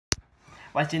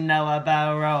What you know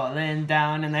about rolling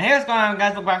down? And here's going on,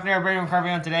 guys. Look back there, Brandon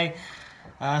McCarvey on today.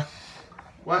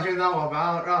 What you know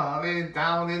about rolling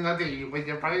down in the deep with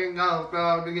your brain out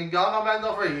loud and you're on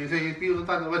the freezing feel the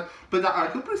thunder with but I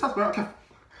could put something okay.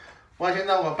 What you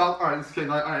know about orange skin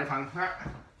like iron fan?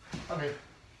 Okay.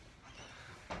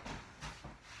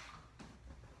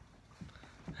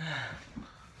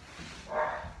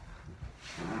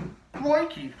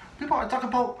 Mikey, people are talking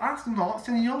about astronauts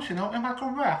in the ocean, am I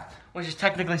correct? Which is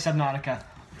technically Subnautica.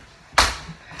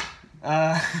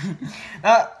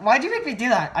 Why'd you make me do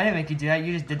that? I didn't make you do that,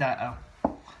 you just did that.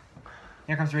 Oh.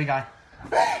 Here comes Three Guy.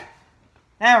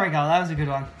 There we go, that was a good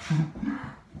one.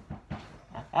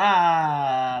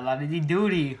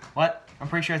 La-dee-dee-doody. What? I'm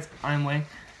pretty sure it's I'm winning.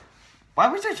 Why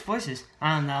would such voices?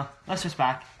 I don't know. Let's just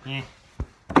back. Yeah.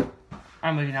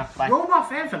 I'm moving now. Bye. Robot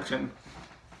fanfiction.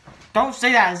 Don't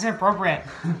say that, it's inappropriate.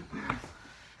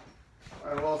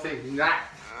 I will say that.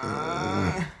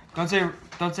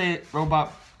 Don't say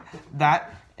robot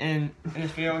that in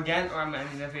this video again, or I'm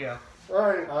ending the video.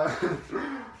 Alright,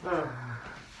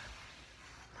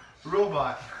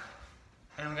 robot.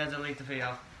 And I'm gonna delete the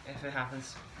video if it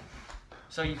happens.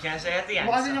 So you can't say at the end.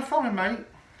 Why did you phone me, mate?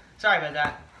 Sorry about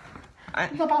that.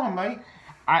 No problem, mate.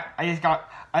 I just got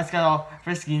all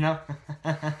frisky, you know.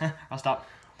 I'll stop.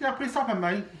 Yeah, please stop it,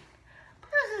 mate.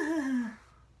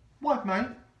 What, mate?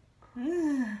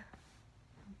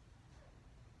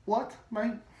 What,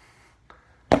 mate?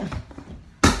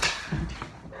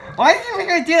 Why did you make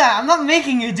me do that? I'm not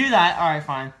making you do that. Alright,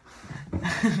 fine.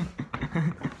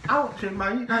 Ouch,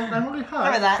 mate. That really hurt.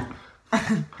 Look at that.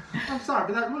 I'm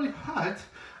sorry, but that really hurt.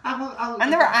 I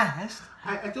never asked.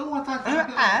 I don't want that to I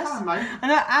never asked. happen, mate. I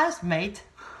never asked, mate.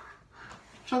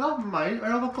 Shut up, mate.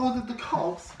 I will call the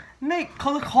cops. Mate,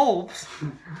 call the cops.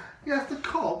 Yes, the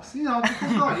cops. You know, the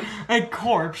guys. Like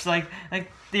corpse, like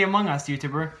the Among Us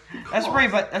YouTuber. That's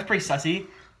pretty sussy.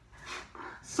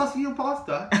 Sussy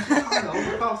imposter. I know,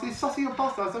 but I'll say sussy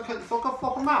imposter, so go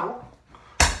fuck them out.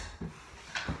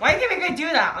 Why are you making me do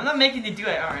that? I'm not making you do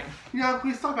it, alright. Yeah,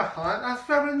 please stop it, hon. That's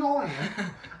very annoying.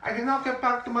 I cannot get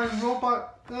back to my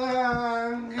robot.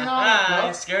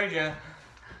 I scared you.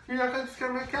 You're not going to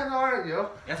scare me again, are you?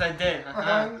 Yes, I did.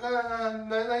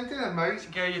 No, you didn't, mate.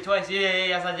 Scared you twice. Yeah,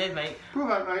 yes, I did, mate. Prove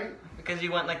it, mate. Because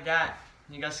you went like that.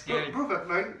 You got scared. Prove it,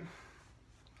 mate.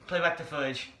 Play back the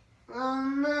footage.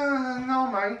 No,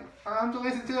 mate. I'm too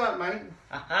lazy to do that, mate.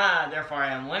 Aha, therefore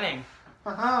I am winning.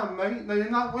 Mate. No, you're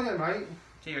not winning, mate.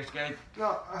 So you're scared.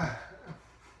 No.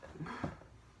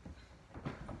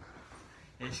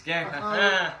 You're scared.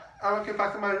 I will get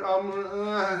back to my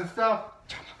stuff.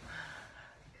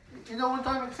 You know what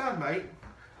Dominic said, mate?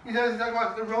 He says that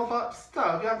like the robot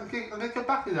stuff. You have to get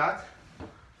back to that.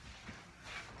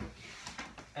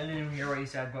 I didn't even hear what he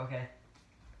said, but okay.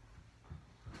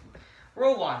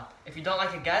 Rule 1. If you don't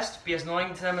like a guest, be as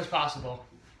annoying to them as possible.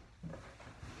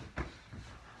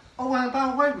 Oh, and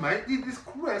by the way, mate, these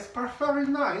crisps are very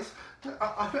nice.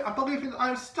 I believe in the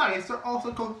United States they're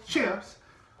also called chips.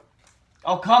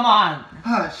 Oh, come on!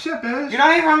 Chippers! You're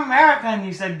not even from America and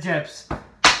you said chips.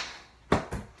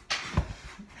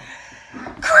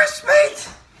 Crisp, mate!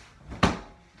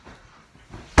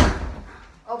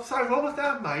 Oh, sorry, what was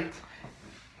that, mate?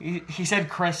 He said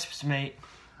crisps, mate.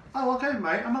 Oh, okay,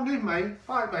 mate. I'm gonna leave, mate.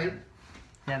 Bye, mate.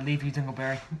 Yeah, leave you,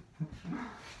 Dingleberry.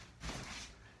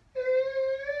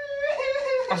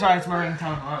 Oh, sorry, it's my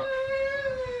ringtone.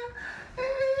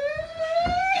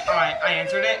 Alright, I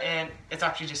answered it, and it's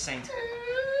actually just Saint.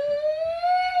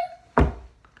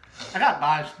 I got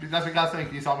badged. That's what God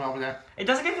think you saw me over there. It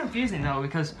doesn't get confusing, though,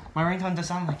 because my ringtone does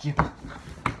sound like you.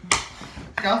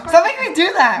 Stop Stop making me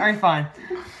do that! Alright, fine.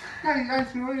 Yeah,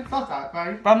 you really thought that,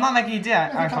 right? But I'm not making you do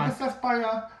that. Alright, fine. Possessed by,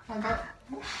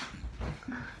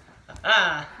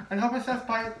 I got possessed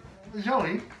by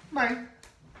Joey, mate.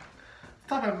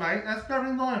 Stop it, mate. That's very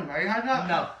annoying, mate.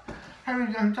 No.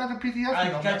 I'm trying to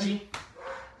PTSD. Catchy.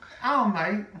 Ow,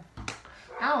 mate.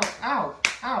 Ow, ow,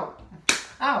 ow,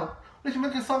 ow. We should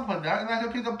make a song for that and I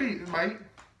can play the beat, mate.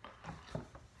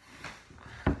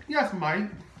 Yes, mate.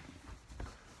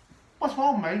 What's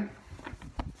wrong, mate?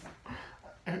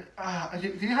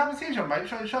 Do you have a seizure, mate?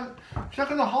 Should I go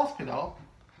to the hospital?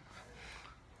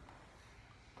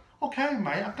 Okay,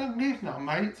 mate. I can leave now,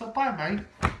 mate. So bye, mate.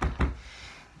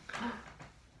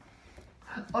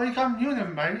 Oh, you can mute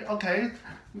him, mate. Okay.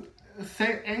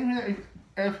 Say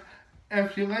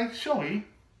if you like Joey.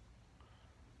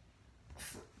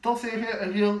 Don't say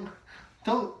if you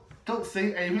don't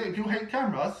say if you hate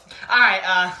cameras. Alright,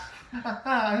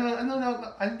 I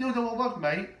know that will work,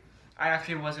 mate. I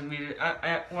actually wasn't muted.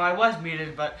 Well, I was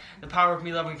muted, but the power of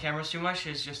me loving cameras too much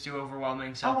is just too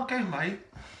overwhelming. So I'm okay, mate.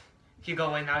 If you go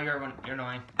away now, you're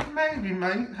annoying. Maybe,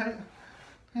 mate. Hey,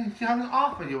 if you have an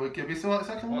offer you would give me so I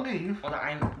can leave. Well,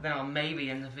 then I'll maybe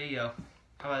in the video.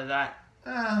 How about that?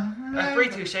 Maybe. Free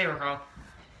to saver, Carl.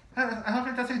 I don't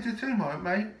think that's it too much,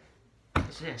 mate.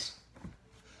 What's this?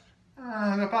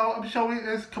 About I'm showing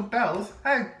is bells.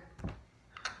 Hey.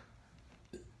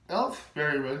 That's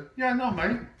very rude. Yeah, no,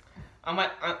 mate. I'm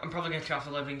probably gonna turn off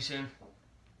the living soon.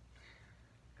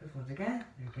 Because once again,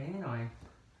 you're getting annoying.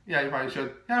 Yeah, you probably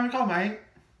should. Yeah, we go, mate.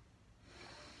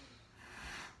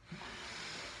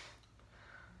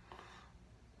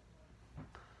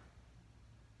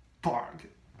 Park.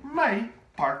 Mate.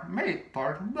 Park. Mate.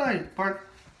 Park. Mate. Park.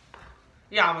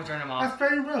 Yeah, I'm gonna turn them off. That's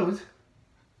very rude.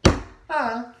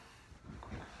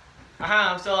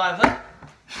 I'm still alive.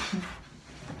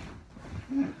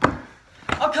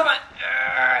 Oh, come on.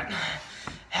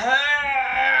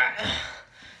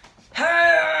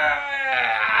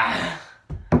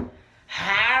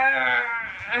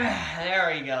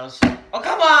 There he goes. Oh,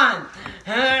 come on.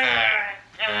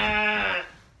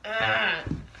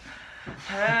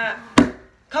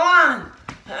 Come on.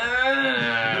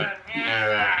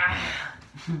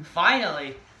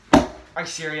 Finally. Are you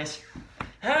serious?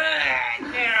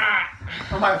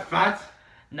 Am I fat?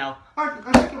 No. I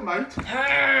think you might.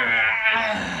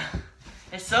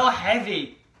 It's so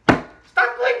heavy.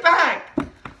 Stop going back.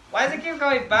 Why does it keep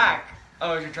going back?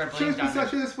 Oh, your trampoline's down there.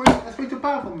 This way too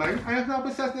powerful, mate. I have now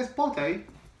possessed this body.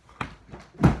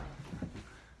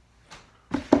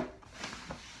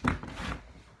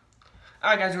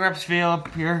 Alright guys, we're going to video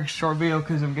up here, short video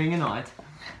because I'm getting annoyed.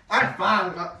 I'm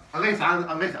fine. At least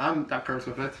I'm that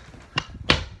person with it.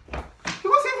 It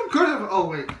wasn't even good. Oh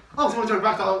wait. Oh, someone turned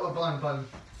back to a blind button.